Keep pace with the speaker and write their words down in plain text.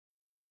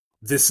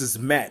This is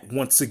Matt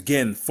once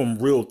again from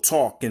Real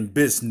Talk and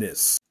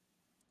Business.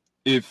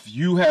 If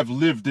you have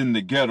lived in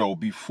the ghetto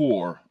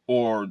before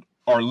or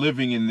are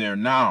living in there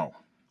now,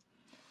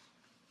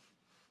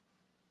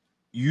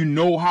 you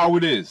know how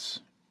it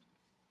is.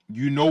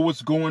 You know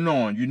what's going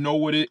on. You know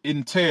what it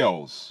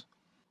entails.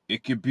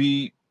 It could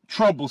be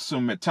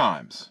troublesome at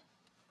times.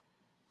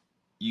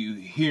 You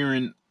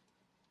hearing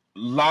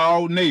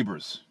loud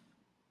neighbors.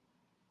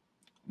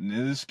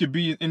 Now, this could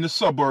be in the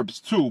suburbs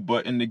too,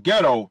 but in the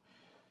ghetto,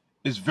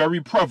 it's very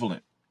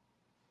prevalent.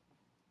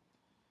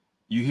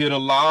 You hear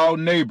the loud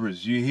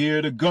neighbors. You hear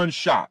the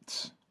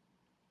gunshots.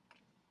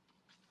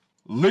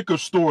 Liquor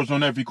stores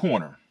on every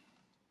corner.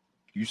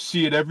 You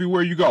see it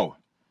everywhere you go.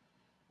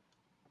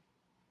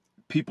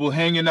 People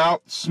hanging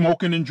out,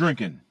 smoking and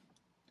drinking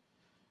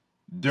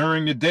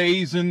during the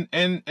days and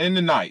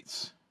the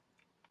nights.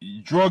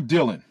 Drug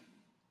dealing.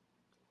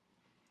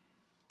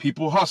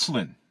 People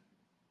hustling.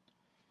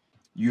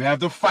 You have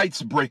the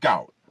fights break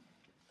out.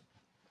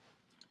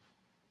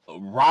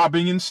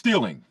 Robbing and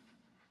stealing.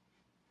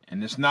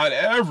 And it's not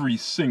every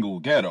single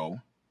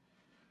ghetto,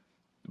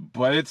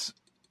 but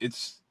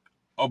it's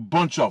a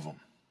bunch of them.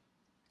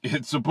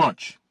 It's a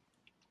bunch.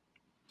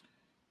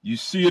 You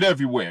see it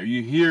everywhere.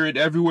 You hear it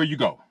everywhere you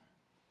go.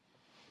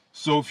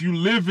 So if you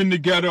live in the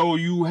ghetto,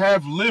 you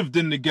have lived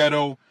in the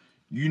ghetto,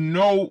 you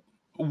know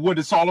what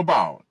it's all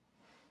about.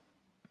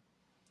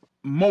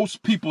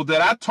 Most people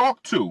that I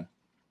talk to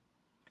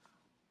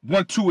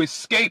want to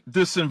escape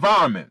this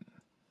environment.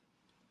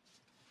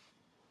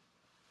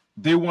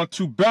 They want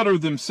to better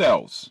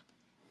themselves.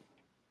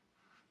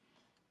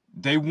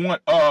 They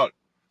want a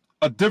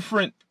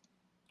different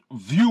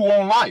view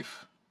on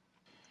life.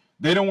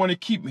 They don't want to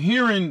keep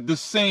hearing the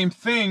same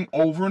thing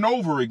over and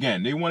over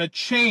again. They want to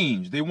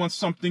change. They want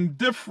something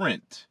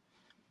different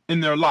in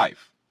their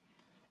life.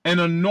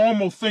 And a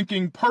normal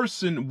thinking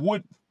person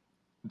would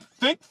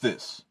think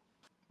this.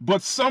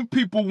 But some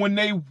people, when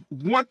they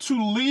want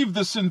to leave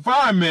this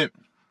environment,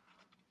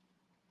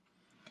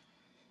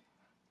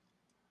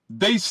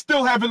 they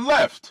still haven't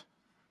left.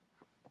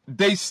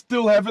 They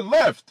still haven't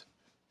left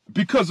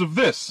because of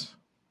this.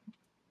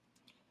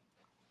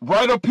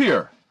 Right up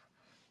here.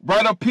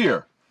 Right up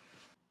here.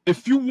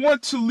 If you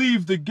want to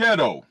leave the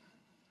ghetto,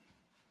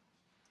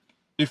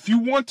 if you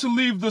want to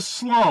leave the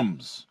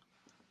slums,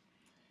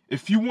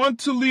 if you want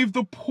to leave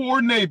the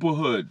poor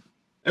neighborhood,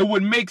 it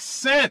would make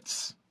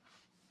sense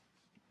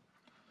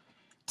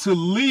to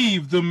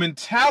leave the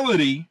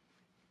mentality,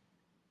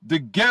 the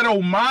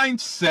ghetto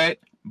mindset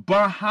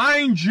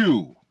behind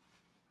you.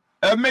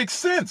 That makes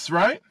sense,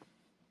 right?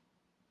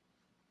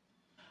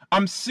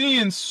 I'm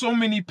seeing so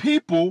many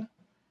people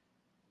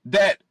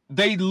that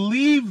they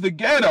leave the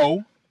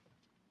ghetto.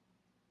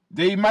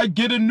 They might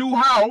get a new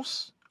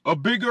house, a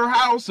bigger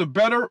house, a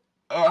better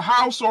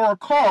house or a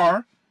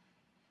car.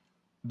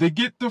 They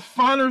get the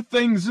finer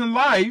things in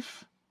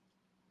life,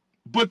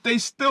 but they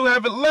still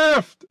haven't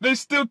left. They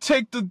still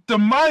take the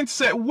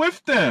mindset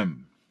with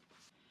them.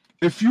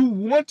 If you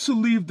want to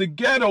leave the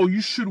ghetto,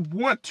 you should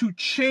want to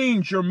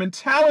change your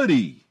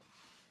mentality.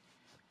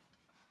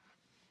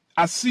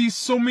 I see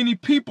so many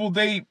people,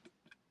 they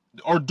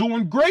are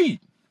doing great,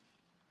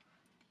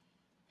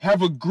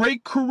 have a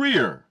great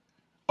career,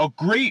 a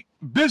great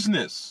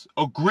business,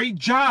 a great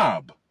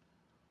job,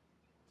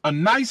 a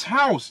nice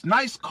house,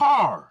 nice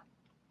car.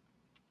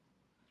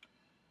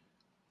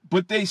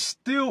 But they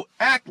still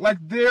act like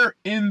they're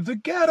in the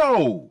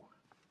ghetto.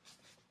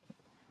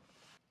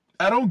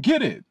 I don't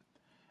get it.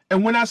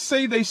 And when I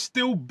say they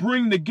still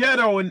bring the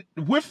ghetto and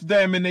with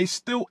them and they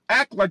still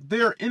act like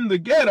they're in the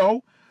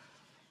ghetto,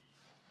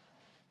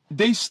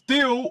 they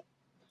still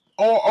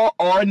are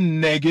a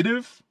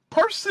negative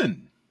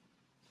person.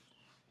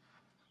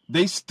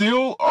 They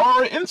still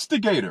are an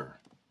instigator.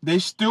 They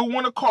still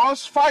want to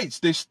cause fights.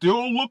 They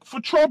still look for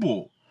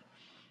trouble.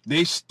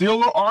 They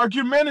still are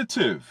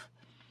argumentative.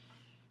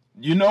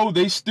 You know,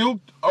 they still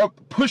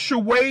push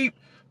away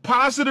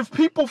positive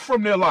people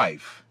from their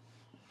life.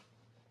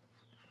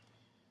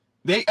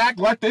 They act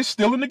like they're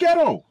still in the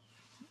ghetto.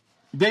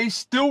 They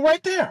still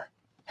right there.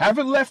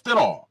 Haven't left at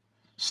all.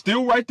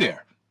 Still right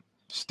there.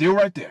 Still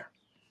right there.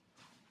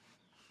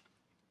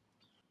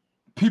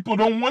 People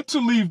don't want to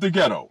leave the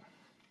ghetto.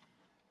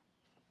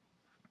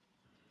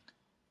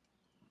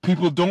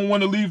 People don't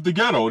want to leave the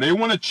ghetto. They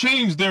want to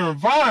change their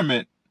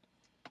environment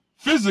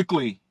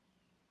physically,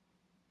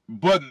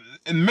 but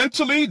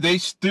mentally, they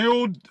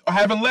still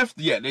haven't left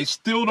yet. They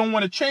still don't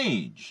want to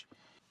change.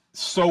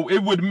 So it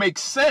would make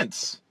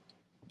sense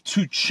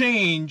to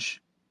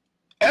change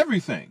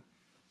everything.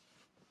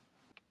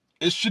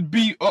 It should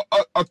be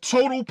a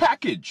total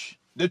package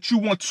that you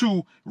want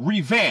to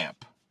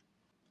revamp.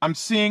 I'm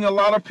seeing a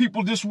lot of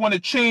people just want to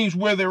change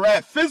where they're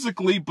at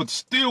physically, but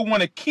still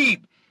want to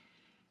keep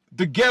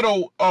the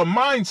ghetto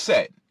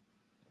mindset.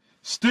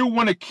 Still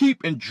want to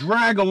keep and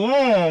drag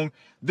along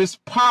this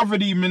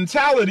poverty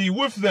mentality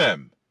with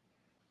them.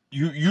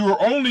 You're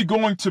only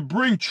going to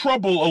bring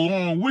trouble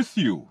along with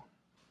you.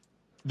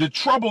 The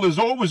trouble is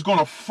always going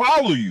to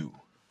follow you.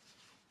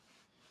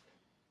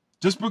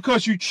 Just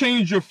because you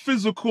change your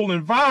physical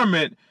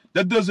environment,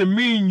 that doesn't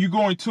mean you're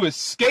going to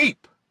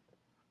escape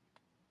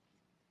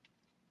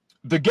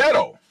the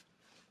ghetto.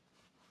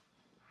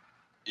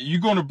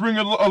 You're going to bring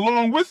it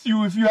along with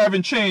you if you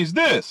haven't changed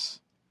this.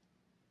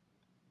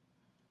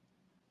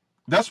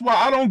 That's why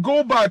I don't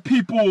go by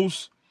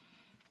people's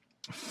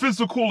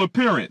physical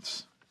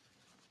appearance.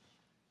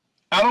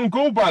 I don't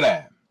go by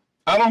that.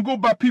 I don't go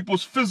by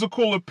people's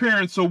physical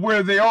appearance or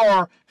where they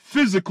are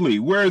physically,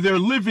 where they're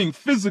living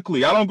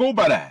physically. I don't go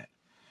by that.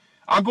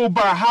 I go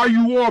by how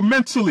you are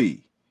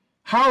mentally.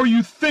 How are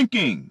you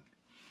thinking?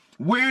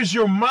 Where's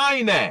your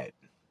mind at?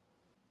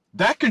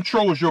 That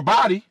controls your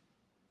body.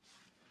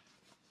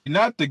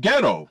 Not the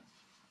ghetto.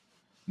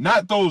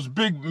 Not those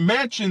big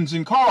mansions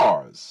and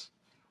cars.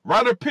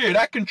 Right up here,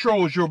 that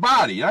controls your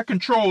body. That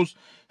controls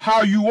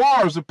how you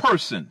are as a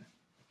person.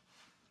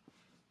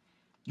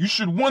 You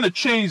should want to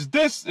change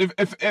this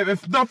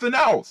if nothing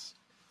else.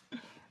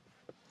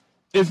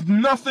 If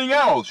nothing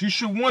else, you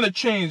should want to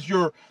change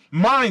your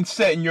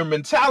mindset and your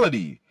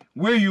mentality,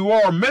 where you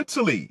are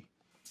mentally.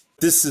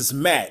 This is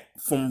Matt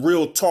from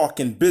Real Talk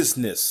and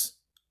Business,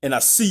 and I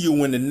see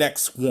you in the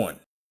next one.